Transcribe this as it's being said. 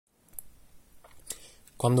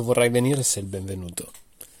Quando vorrai venire sei il benvenuto.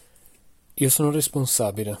 Io sono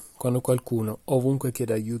responsabile. Quando qualcuno, ovunque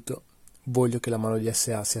chiede aiuto, voglio che la mano di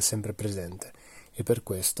SA sia sempre presente e per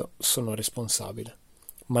questo sono responsabile.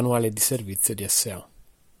 Manuale di servizio di SA.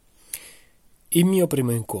 Il mio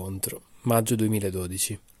primo incontro, maggio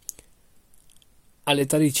 2012.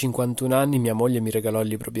 All'età di 51 anni mia moglie mi regalò il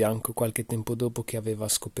Libro Bianco qualche tempo dopo che aveva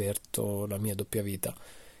scoperto la mia doppia vita.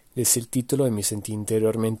 Lessi il titolo e mi sentii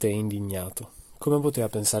interiormente indignato. Come poteva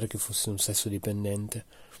pensare che fossi un sesso dipendente?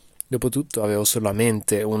 Dopotutto avevo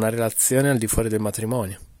solamente una relazione al di fuori del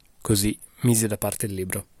matrimonio. Così misi da parte il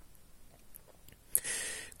libro.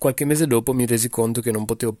 Qualche mese dopo mi resi conto che non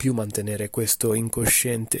potevo più mantenere questo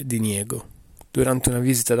incosciente diniego. Durante una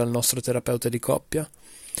visita dal nostro terapeuta di coppia,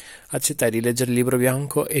 accettai di leggere il Libro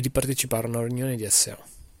Bianco e di partecipare a una riunione di SA.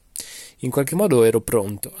 In qualche modo ero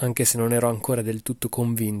pronto, anche se non ero ancora del tutto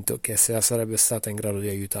convinto che SA sarebbe stata in grado di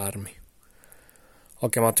aiutarmi. Ho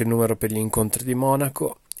chiamato il numero per gli incontri di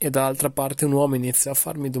Monaco e dall'altra parte un uomo iniziò a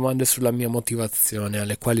farmi domande sulla mia motivazione,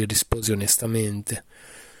 alle quali risposi onestamente.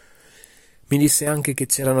 Mi disse anche che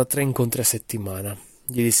c'erano 3 incontri a settimana.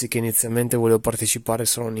 Gli dissi che inizialmente volevo partecipare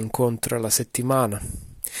solo a un incontro alla settimana.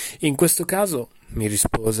 In questo caso, mi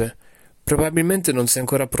rispose, probabilmente non sei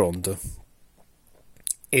ancora pronto.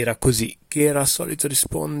 Era così che era solito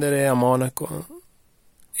rispondere a Monaco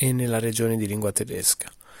e nella regione di lingua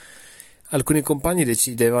tedesca. Alcuni compagni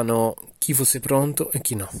decidevano chi fosse pronto e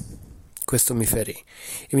chi no. Questo mi ferì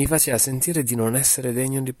e mi faceva sentire di non essere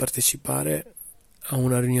degno di partecipare a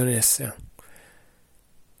una riunione SA.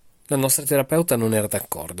 La nostra terapeuta non era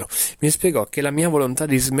d'accordo. Mi spiegò che la mia volontà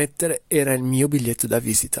di smettere era il mio biglietto da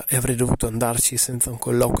visita e avrei dovuto andarci senza un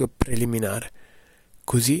colloquio preliminare.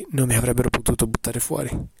 Così non mi avrebbero potuto buttare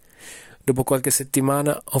fuori. Dopo qualche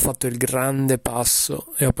settimana ho fatto il grande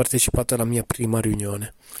passo e ho partecipato alla mia prima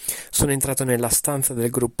riunione. Sono entrato nella stanza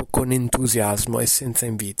del gruppo con entusiasmo e senza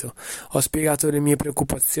invito. Ho spiegato le mie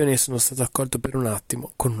preoccupazioni e sono stato accolto per un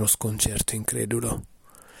attimo con uno sconcerto incredulo.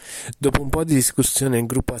 Dopo un po' di discussione il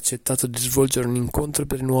gruppo ha accettato di svolgere un incontro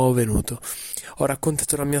per il nuovo venuto. Ho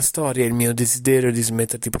raccontato la mia storia e il mio desiderio di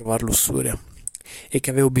smettere di provare lussuria e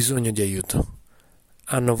che avevo bisogno di aiuto.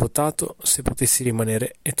 Hanno votato se potessi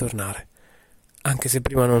rimanere e tornare. Anche se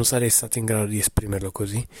prima non sarei stato in grado di esprimerlo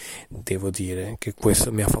così, devo dire che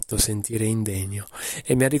questo mi ha fatto sentire indegno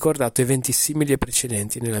e mi ha ricordato eventi simili e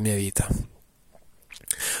precedenti nella mia vita.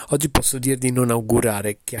 Oggi posso dire di non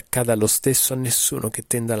augurare che accada lo stesso a nessuno che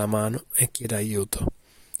tenda la mano e chieda aiuto.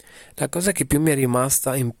 La cosa che più mi è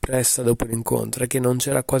rimasta impressa dopo l'incontro è che non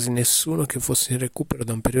c'era quasi nessuno che fosse in recupero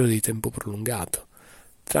da un periodo di tempo prolungato,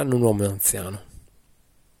 tranne un uomo anziano.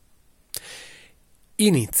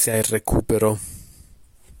 Inizia il recupero.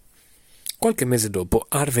 Qualche mese dopo,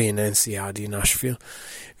 Harvey e Nancy di Nashville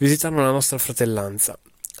visitarono la nostra fratellanza.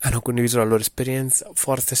 Hanno condiviso la loro esperienza,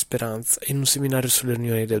 forza e speranza in un seminario sulle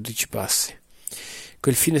riunioni dei 12 passi.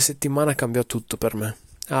 Quel fine settimana cambiò tutto per me.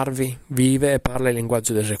 Harvey vive e parla il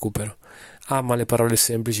linguaggio del recupero. Ama le parole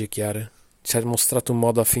semplici e chiare. Ci ha mostrato un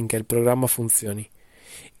modo affinché il programma funzioni.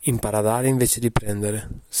 Impara a dare invece di prendere.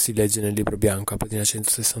 Si legge nel Libro Bianco, a pagina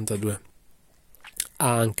 162.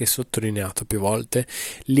 Ha anche sottolineato più volte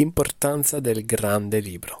l'importanza del grande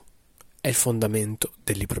libro. È il fondamento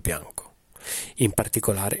del Libro Bianco. In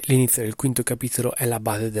particolare, l'inizio del 5° capitolo è la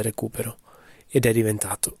base del recupero ed è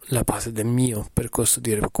diventato la base del mio percorso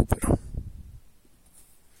di recupero.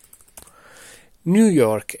 New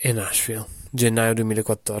York e Nashville, gennaio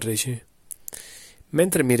 2014.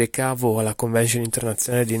 Mentre mi recavo alla convention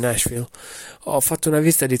internazionale di Nashville, ho fatto una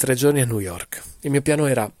visita di 3 giorni a New York. Il mio piano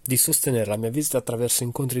era di sostenere la mia visita attraverso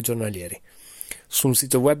incontri giornalieri. Su un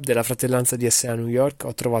sito web della fratellanza di SA New York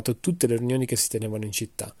ho trovato tutte le riunioni che si tenevano in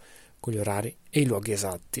città, con gli orari e i luoghi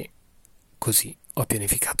esatti. Così ho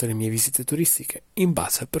pianificato le mie visite turistiche in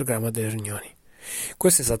base al programma delle riunioni.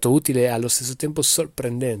 Questo è stato utile e allo stesso tempo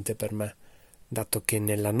sorprendente per me, dato che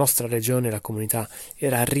nella nostra regione la comunità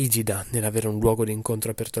era rigida nell'avere un luogo di incontro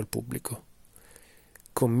aperto al pubblico.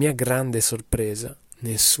 Con mia grande sorpresa,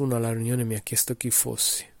 nessuno alla riunione mi ha chiesto chi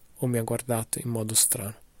fossi o mi ha guardato in modo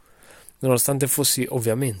strano, nonostante fossi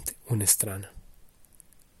ovviamente un estraneo.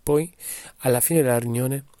 Poi, alla fine della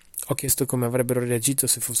riunione, ho chiesto come avrebbero reagito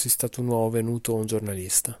se fossi stato un nuovo venuto o un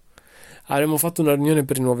giornalista. Avremmo fatto una riunione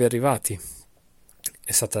per i nuovi arrivati.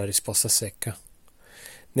 È stata la risposta secca.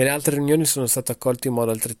 Nelle altre riunioni sono stato accolto in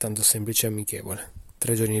modo altrettanto semplice e amichevole.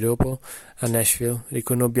 3 giorni dopo, a Nashville,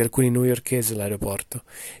 riconobbi alcuni newyorkesi all'aeroporto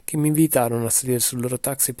che mi invitarono a salire sul loro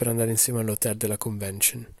taxi per andare insieme all'hotel della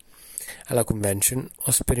convention. Alla convention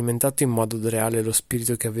ho sperimentato in modo reale lo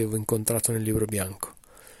spirito che avevo incontrato nel Libro Bianco.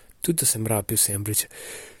 Tutto sembrava più semplice,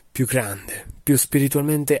 più grande, più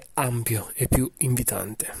spiritualmente ampio e più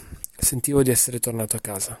invitante. Sentivo di essere tornato a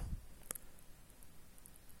casa.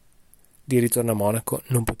 Di ritorno a Monaco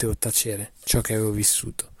non potevo tacere ciò che avevo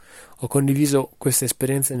vissuto. Ho condiviso queste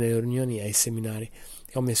esperienze nelle riunioni e ai seminari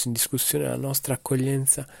e ho messo in discussione la nostra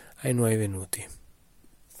accoglienza ai nuovi venuti.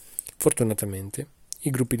 Fortunatamente, i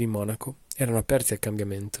gruppi di Monaco erano aperti al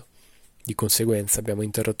cambiamento. Di conseguenza abbiamo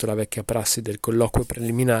interrotto la vecchia prassi del colloquio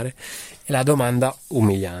preliminare e la domanda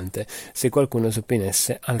umiliante se qualcuno si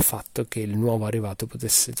opponesse al fatto che il nuovo arrivato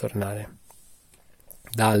potesse tornare.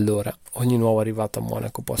 Da allora ogni nuovo arrivato a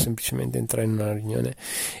Monaco può semplicemente entrare in una riunione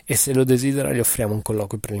e se lo desidera gli offriamo un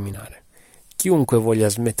colloquio preliminare. Chiunque voglia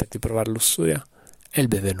smettere di provare lussuria è il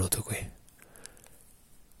benvenuto qui.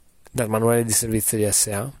 Dal manuale di servizio di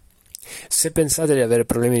SA. Se pensate di avere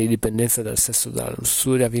problemi di dipendenza dal sesso o dalla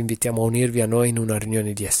lussuria, vi invitiamo a unirvi a noi in una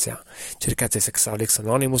riunione di SA. Cercate Sexaholics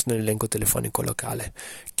Anonymous nell'elenco telefonico locale,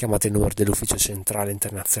 chiamate il numero dell'ufficio centrale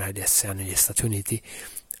internazionale di SA negli Stati Uniti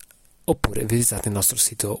oppure visitate il nostro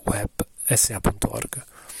sito web sa.org.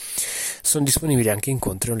 Sono disponibili anche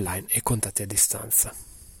incontri online e contatti a distanza.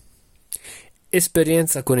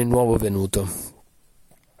 Esperienza con il nuovo venuto.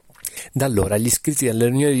 Da allora gli iscritti alle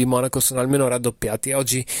riunioni di Monaco sono almeno raddoppiati e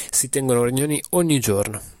oggi si tengono riunioni ogni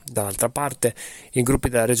giorno. Dall'altra parte, i gruppi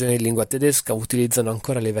della regione di lingua tedesca utilizzano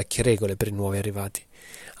ancora le vecchie regole per i nuovi arrivati.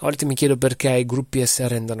 A volte mi chiedo perché i gruppi SA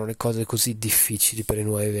rendano le cose così difficili per i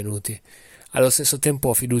nuovi venuti. Allo stesso tempo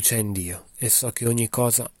ho fiducia in Dio e so che ogni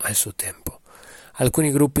cosa ha il suo tempo.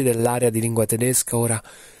 Alcuni gruppi dell'area di lingua tedesca ora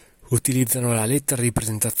utilizzano la lettera di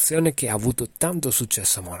presentazione che ha avuto tanto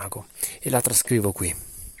successo a Monaco e la trascrivo qui.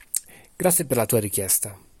 Grazie per la tua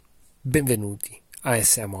richiesta. Benvenuti a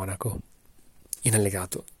SA Monaco. In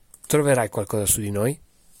allegato troverai qualcosa su di noi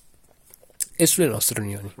e sulle nostre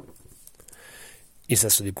riunioni. Il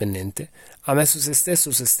sesso dipendente ha messo se stesso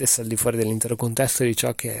o se stessa al di fuori dell'intero contesto di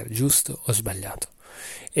ciò che è giusto o sbagliato.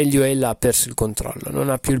 Egli o ella ha perso il controllo,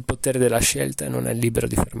 non ha più il potere della scelta e non è libero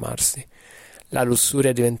di fermarsi. La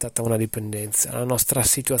lussuria è diventata una dipendenza. La nostra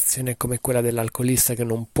situazione è come quella dell'alcolista che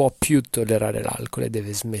non può più tollerare l'alcol e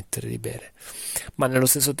deve smettere di bere, ma nello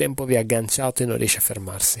stesso tempo vi è agganciato e non riesce a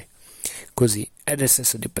fermarsi. Così è del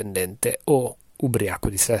sesso dipendente o ubriaco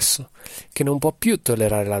di sesso, che non può più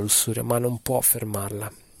tollerare la lussuria, ma non può fermarla.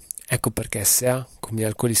 Ecco perché SA, come gli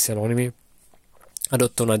alcolisti anonimi,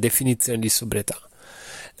 adotta una definizione di sobrietà.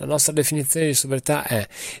 La nostra definizione di sobrietà è: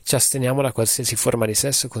 ci asteniamo da qualsiasi forma di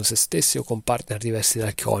sesso con se stessi o con partner diversi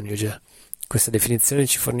dal coniuge. Questa definizione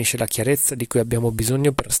ci fornisce la chiarezza di cui abbiamo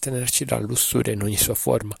bisogno per astenerci dalla lussuria in ogni sua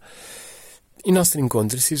forma. I nostri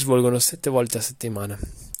incontri si svolgono 7 volte a settimana,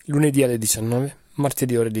 lunedì alle 19,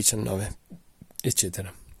 martedì ore 19,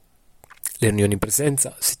 eccetera. Le riunioni in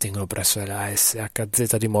presenza si tengono presso la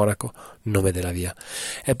SHZ di Monaco, nome della via.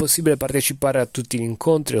 È possibile partecipare a tutti gli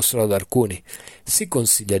incontri o solo ad alcuni. Si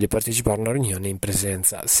consiglia di partecipare a una riunione in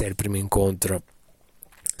presenza se è il primo incontro.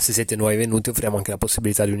 Se siete nuovi venuti offriamo anche la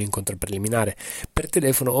possibilità di un incontro preliminare per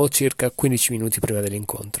telefono o circa 15 minuti prima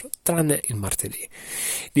dell'incontro, tranne il martedì.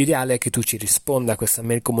 L'ideale è che tu ci risponda a questa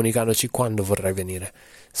mail comunicandoci quando vorrai venire.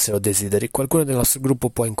 Se lo desideri, qualcuno del nostro gruppo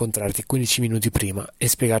può incontrarti 15 minuti prima e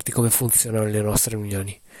spiegarti come funzionano le nostre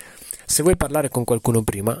riunioni. Se vuoi parlare con qualcuno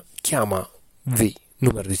prima, chiama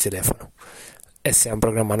numero di telefono. SA è un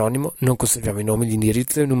programma anonimo, non conserviamo i nomi,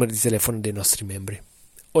 l'indirizzo e il numero di telefono dei nostri membri,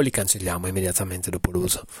 o li cancelliamo immediatamente dopo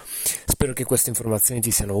l'uso. Spero che queste informazioni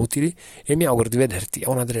ti siano utili e mi auguro di vederti a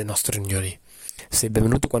una delle nostre riunioni. Sei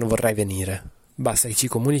benvenuto quando vorrai venire. Basta che ci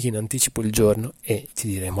comunichi in anticipo il giorno e ti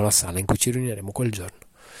diremo la sala in cui ci riuniremo quel giorno.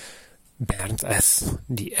 Bernd S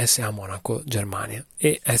di SA Monaco, Germania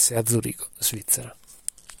e SA Zurigo, Svizzera.